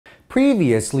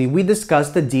Previously, we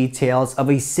discussed the details of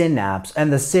a synapse, and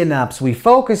the synapse we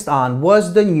focused on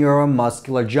was the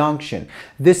neuromuscular junction.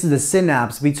 This is the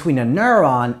synapse between a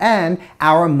neuron and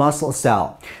our muscle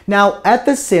cell. Now, at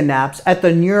the synapse, at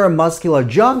the neuromuscular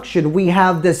junction, we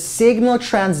have the signal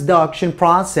transduction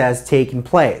process taking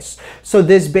place. So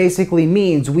this basically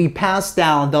means we pass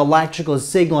down the electrical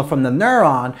signal from the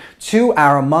neuron to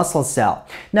our muscle cell.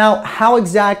 Now, how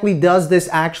exactly does this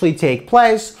actually take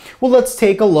place? Well, let's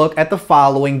take a look at the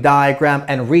following diagram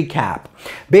and recap.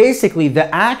 Basically,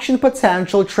 the action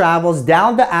potential travels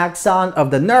down the axon of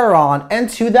the neuron and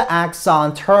to the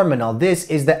axon terminal. This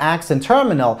is the axon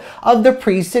terminal of the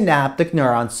presynaptic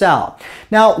neuron cell.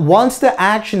 Now, once the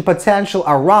action potential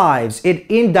arrives, it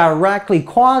indirectly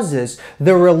causes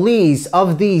the release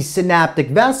of these synaptic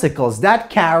vesicles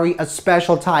that carry a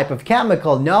special type of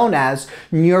chemical known as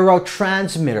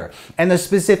neurotransmitter. And the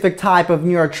specific type of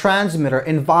neurotransmitter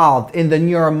involved in the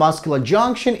neuromuscular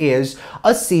junction is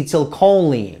acetylcholine.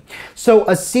 So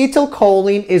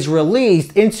acetylcholine is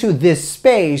released into this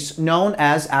space known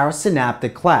as our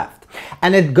synaptic cleft,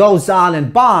 and it goes on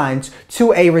and binds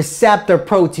to a receptor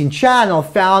protein channel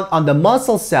found on the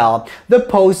muscle cell, the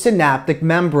postsynaptic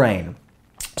membrane.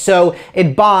 So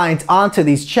it binds onto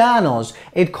these channels,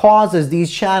 it causes these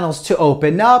channels to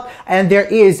open up, and there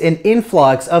is an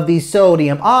influx of these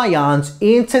sodium ions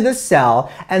into the cell,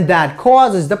 and that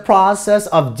causes the process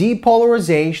of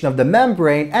depolarization of the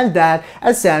membrane, and that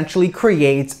essentially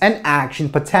creates an action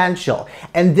potential.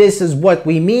 And this is what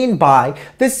we mean by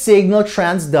the signal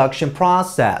transduction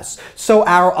process. So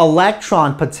our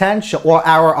electron potential, or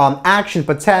our action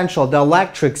potential, the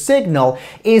electric signal,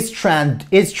 is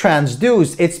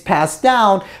transduced. It's passed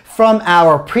down from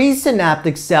our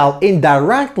presynaptic cell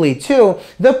indirectly to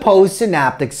the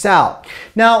postsynaptic cell.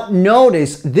 Now,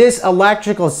 notice this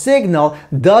electrical signal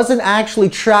doesn't actually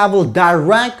travel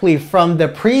directly from the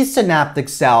presynaptic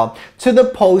cell to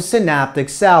the postsynaptic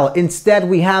cell. Instead,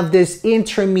 we have this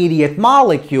intermediate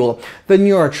molecule, the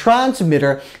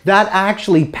neurotransmitter, that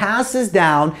actually passes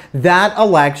down that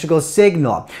electrical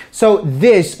signal. So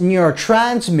this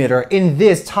neurotransmitter in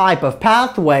this type of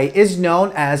pathway is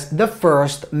known as the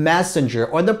first messenger,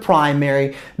 or the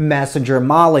primary messenger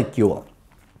molecule.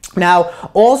 Now,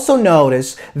 also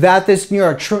notice that this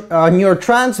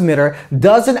neurotransmitter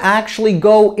doesn't actually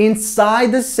go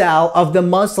inside the cell of the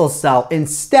muscle cell.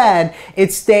 Instead,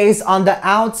 it stays on the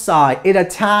outside. It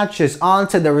attaches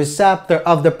onto the receptor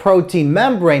of the protein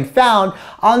membrane found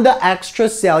on the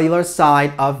extracellular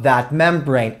side of that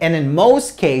membrane. And in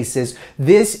most cases,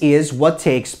 this is what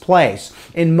takes place.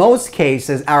 In most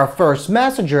cases, our first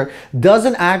messenger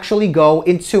doesn't actually go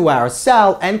into our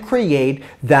cell and create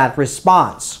that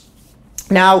response.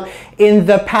 Now, in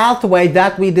the pathway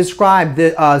that we described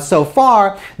so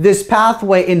far, this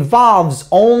pathway involves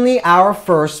only our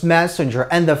first messenger,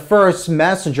 and the first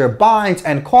messenger binds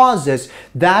and causes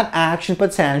that action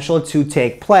potential to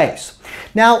take place.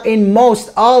 Now, in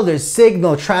most other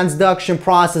signal transduction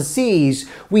processes,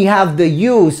 we have the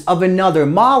use of another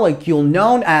molecule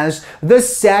known as the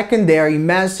secondary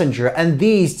messenger, and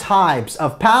these types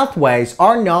of pathways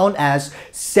are known as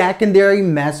secondary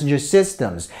messenger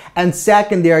systems. And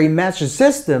secondary messenger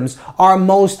systems are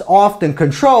most often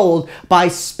controlled by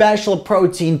special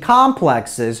protein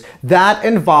complexes that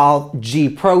involve G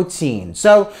protein.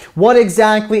 So, what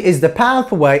exactly is the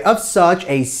pathway of such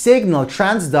a signal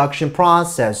transduction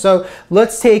process? So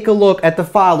let's take a look at the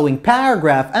following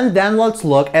paragraph, and then let's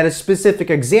look at a specific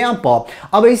example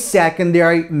of a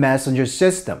secondary messenger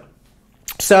system.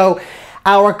 So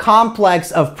our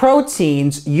complex of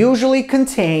proteins usually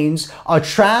contains a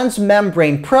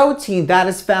transmembrane protein that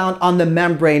is found on the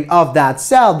membrane of that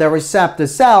cell, the receptor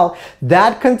cell,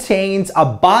 that contains a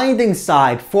binding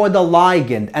site for the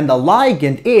ligand, and the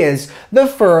ligand is the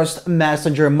first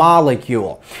messenger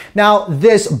molecule. Now,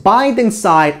 this binding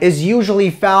site is usually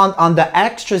found on the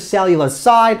extracellular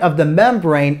side of the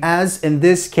membrane, as in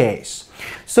this case.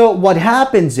 So what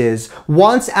happens is,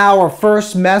 once our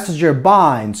first messenger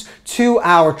binds to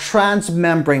our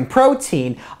transmembrane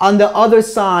protein, on the other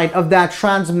side of that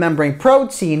transmembrane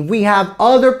protein, we have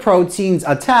other proteins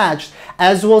attached,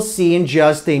 as we'll see in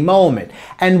just a moment.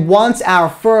 And once our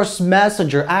first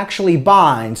messenger actually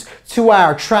binds to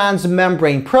our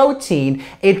transmembrane protein,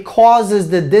 it causes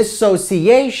the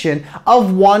dissociation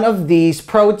of one of these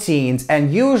proteins,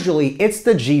 and usually it's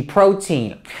the G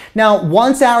protein. Now,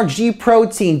 once our G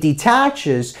protein protein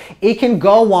detaches, it can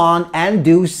go on and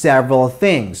do several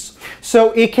things.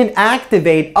 So it can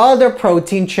activate other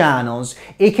protein channels,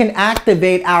 it can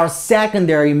activate our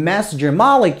secondary messenger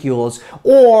molecules,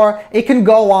 or it can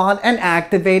go on and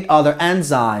activate other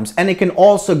enzymes. And it can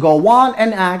also go on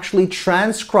and actually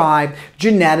transcribe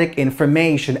genetic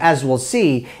information, as we'll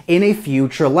see in a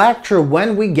future lecture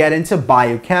when we get into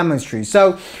biochemistry.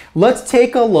 So let's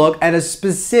take a look at a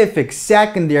specific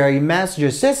secondary messenger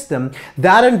system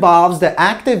that involves the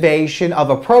activation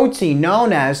of a protein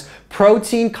known as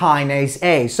protein kinase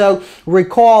A. So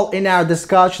recall in our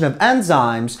discussion of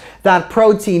enzymes that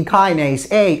protein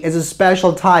kinase A is a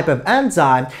special type of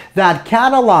enzyme that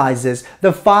catalyzes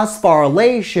the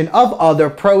phosphorylation of other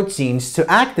proteins to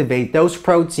activate those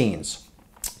proteins.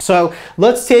 So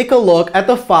let's take a look at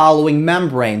the following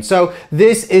membrane. So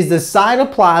this is the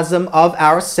cytoplasm of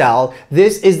our cell.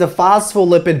 This is the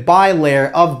phospholipid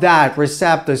bilayer of that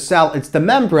receptor cell. It's the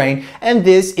membrane, and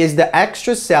this is the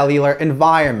extracellular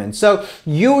environment. So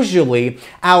usually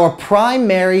our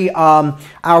primary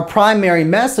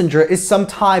messenger is some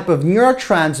type of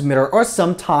neurotransmitter or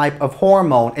some type of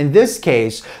hormone. In this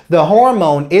case, the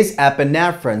hormone is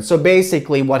epinephrine. So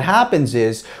basically what happens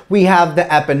is we have the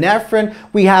epinephrine,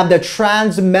 we have the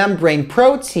transmembrane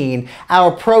protein,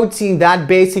 our protein that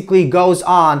basically goes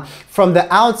on from the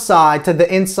outside to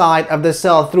the inside of the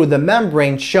cell through the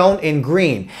membrane, shown in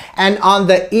green. And on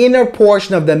the inner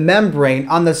portion of the membrane,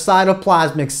 on the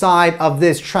cytoplasmic side of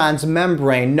this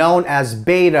transmembrane, known as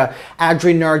beta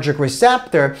adrenergic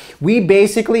receptor, we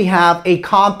basically have a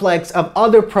complex of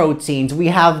other proteins. We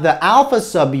have the alpha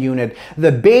subunit,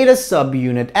 the beta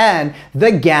subunit, and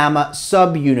the gamma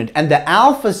subunit. And the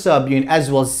alpha subunit,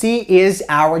 as we'll see, is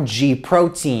our G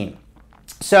protein.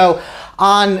 So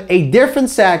on a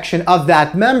different section of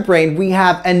that membrane, we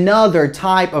have another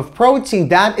type of protein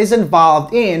that is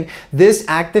involved in this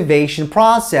activation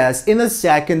process in the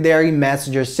secondary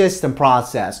messenger system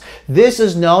process. This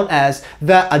is known as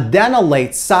the adenylate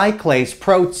cyclase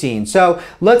protein. So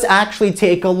let's actually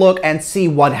take a look and see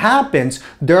what happens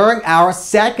during our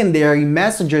secondary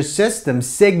messenger system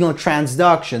signal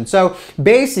transduction. So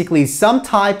basically, some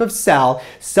type of cell,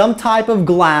 some type of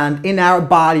gland in our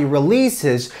body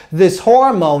releases this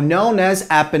hormone known as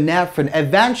epinephrine.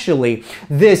 Eventually,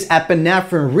 this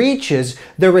epinephrine reaches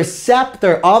the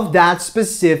receptor of that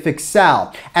specific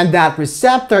cell, and that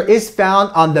receptor is found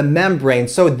on the membrane.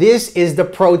 So this is the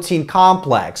protein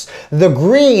complex. The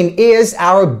green is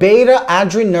our beta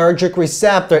adrenergic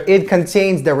receptor. It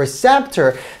contains the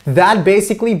receptor that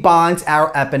basically binds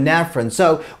our epinephrine.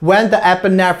 So when the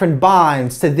epinephrine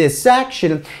binds to this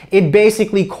section, it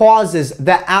basically causes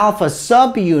the alpha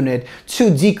subunit to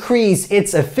decrease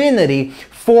its affinity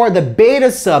for the beta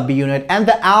subunit and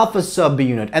the alpha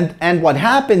subunit. And what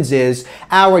happens is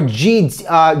our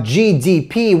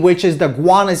GDP, which is the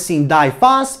guanosine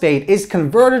diphosphate, is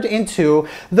converted into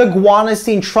the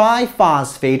guanosine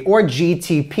triphosphate, or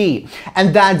GTP.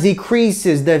 And that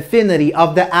decreases the affinity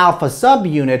of the alpha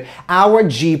subunit, our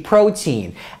G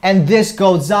protein. And this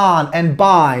goes on and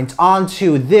binds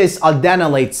onto this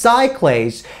adenylate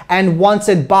cyclase. And once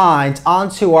it binds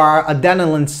onto our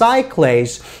adenylate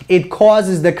cyclase, it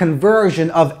causes the conversion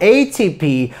of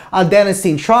ATP,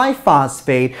 adenosine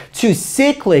triphosphate, to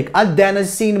cyclic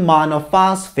adenosine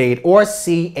monophosphate, or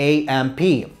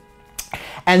CAMP.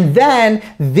 And then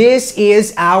this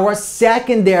is our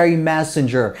secondary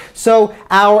messenger. So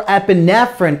our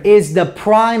epinephrine is the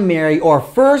primary or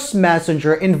first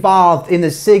messenger involved in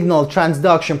the signal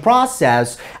transduction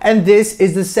process, and this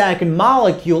is the second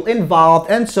molecule involved,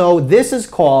 and so this is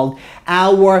called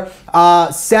our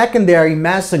secondary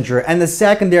messenger. And the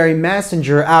secondary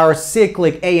messenger, our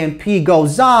cyclic AMP,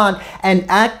 goes on and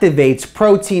activates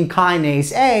protein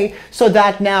kinase A, so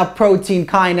that now protein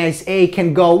kinase A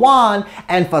can go on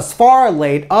and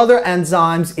phosphorylate other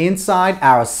enzymes inside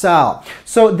our cell.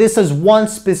 So this is one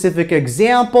specific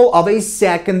example of a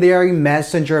secondary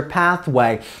messenger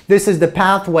pathway. This is the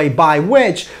pathway by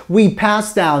which we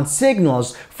pass down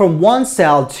signals from one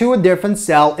cell to a different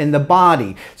cell in the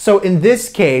body. So in this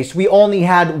case, we only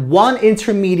had one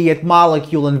intermediate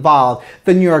molecule involved,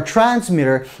 the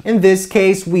neurotransmitter. In this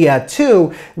case, we had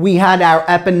two. We had our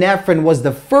epinephrine was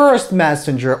the first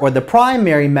messenger, or the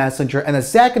primary messenger, and the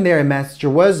secondary messenger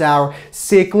was our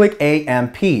cyclic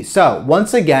AMP. So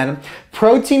once again,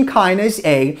 protein kinase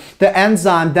A, the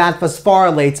enzyme that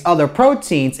phosphorylates other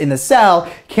proteins in the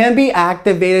cell, can be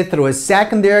activated through a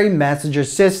secondary messenger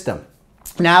system.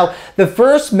 Now, the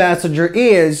first messenger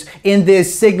is in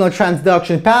this signal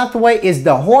transduction pathway is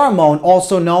the hormone,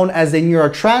 also known as a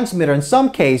neurotransmitter in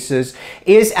some cases,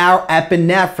 is our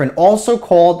epinephrine, also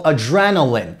called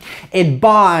adrenaline. It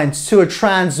binds to a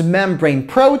transmembrane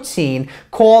protein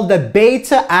called the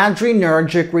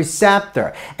beta-adrenergic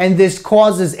receptor, and this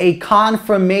causes a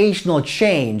conformational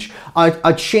change,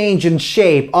 a change in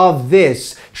shape of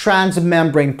this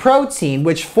transmembrane protein,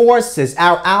 which forces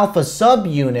our alpha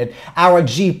subunit, our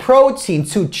G protein,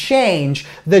 to change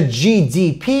the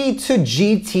GDP to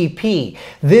GTP.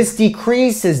 This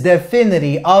decreases the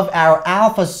affinity of our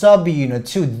alpha subunit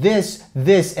to this,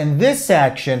 and this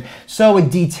section, so it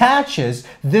detaches,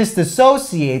 this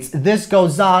dissociates, this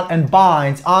goes on and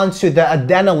binds onto the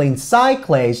adenylene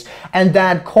cyclase, and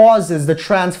that causes the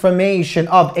transformation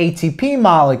of ATP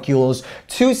molecules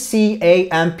to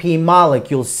CAMP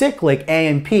molecules, cyclic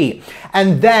AMP.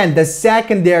 And then the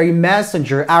secondary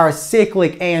messenger, our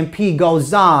cyclic AMP,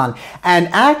 goes on and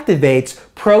activates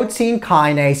protein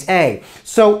kinase A.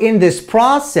 So in this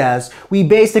process, we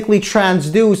basically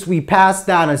transduce, we pass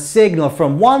down a signal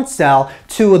from one cell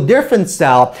to a different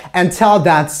cell and tell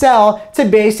that cell to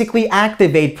basically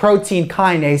activate protein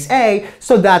kinase A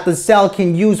so that the cell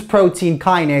can use protein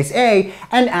kinase A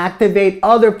and activate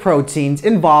other proteins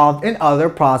involved in other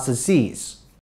processes.